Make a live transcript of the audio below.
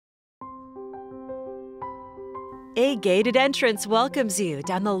A gated entrance welcomes you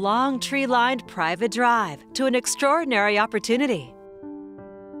down the long tree-lined private drive to an extraordinary opportunity.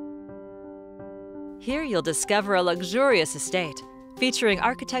 Here you'll discover a luxurious estate featuring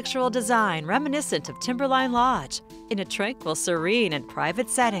architectural design reminiscent of Timberline Lodge in a tranquil, serene, and private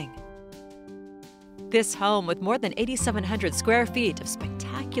setting. This home, with more than 8,700 square feet of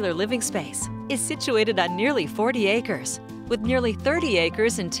spectacular living space, is situated on nearly 40 acres, with nearly 30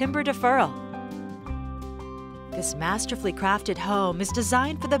 acres in timber deferral. This masterfully crafted home is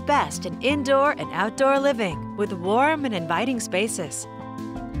designed for the best in indoor and outdoor living, with warm and inviting spaces.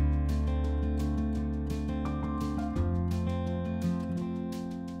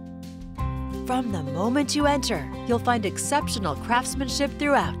 From the moment you enter, you'll find exceptional craftsmanship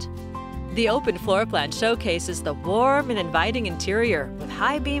throughout. The open floor plan showcases the warm and inviting interior with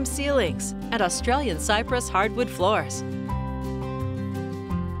high beam ceilings and Australian cypress hardwood floors.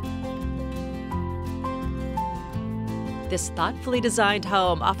 This thoughtfully designed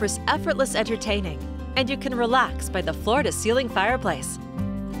home offers effortless entertaining, and you can relax by the floor-to-ceiling fireplace.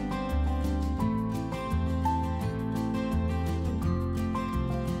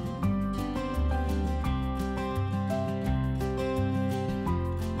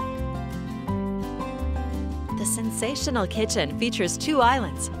 The Sensational kitchen features 2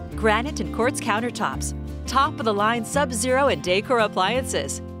 islands, granite and quartz countertops, top-of-the-line Sub-Zero and Decor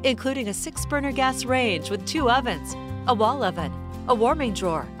appliances, including a 6-burner gas range with 2 ovens, a wall oven, a warming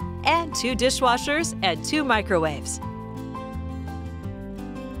drawer, and 2 dishwashers and 2 microwaves.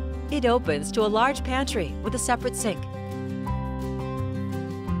 It opens to a large pantry with a separate sink.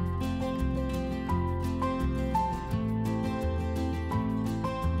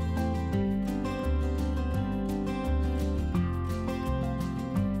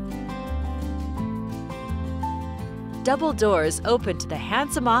 Double doors open to the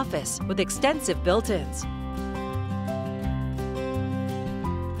handsome office with extensive built-ins.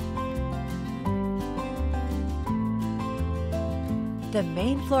 The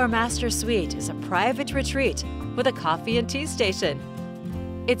main floor master suite is a private retreat with a coffee and tea station,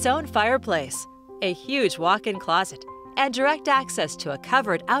 its own fireplace, a huge walk-in closet, and direct access to a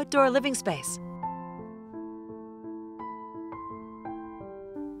covered outdoor living space.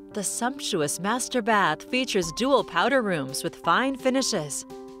 The sumptuous master bath features dual powder rooms with fine finishes,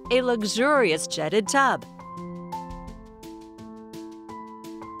 a luxurious jetted tub,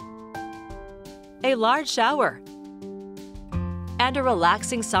 a large shower, and a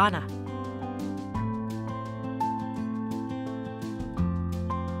relaxing sauna.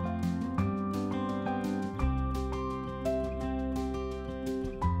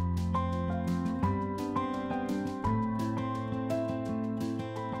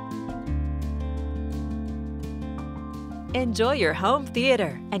 Enjoy your home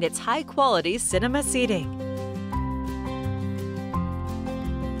theater and its high-quality cinema seating.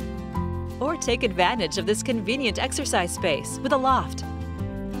 Or take advantage of this convenient exercise space with a loft.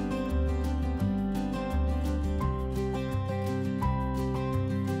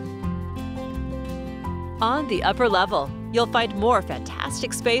 On the upper level, you'll find more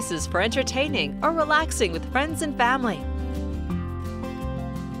fantastic spaces for entertaining or relaxing with friends and family.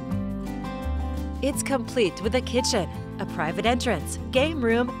 It's complete with a kitchen, a private entrance, game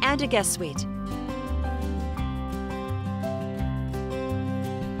room, and a guest suite.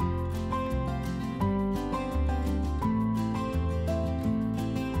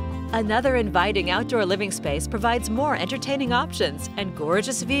 Another inviting outdoor living space provides more entertaining options and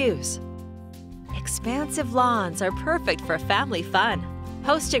gorgeous views. Expansive lawns are perfect for family fun,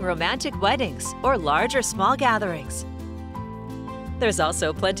 hosting romantic weddings or large or small gatherings. There's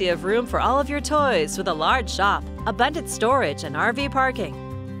also plenty of room for all of your toys with a large shop, abundant storage, and RV parking.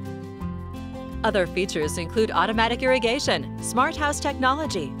 Other features include automatic irrigation, smart house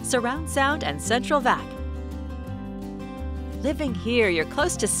technology, surround sound, and central vac. Living here, you're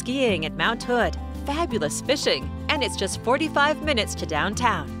close to skiing at Mount Hood, fabulous fishing, and it's just 45 minutes to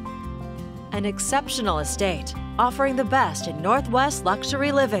downtown. An exceptional estate, offering the best in Northwest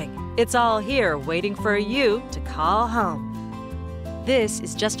luxury living. It's all here waiting for you to call home. This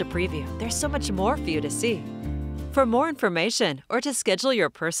is just a preview. There's so much more for you to see. For more information or to schedule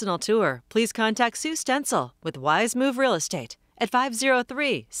your personal tour, please contact Sue Stencil with Wise Move Real Estate at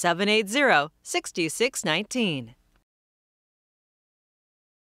 503-780-6619.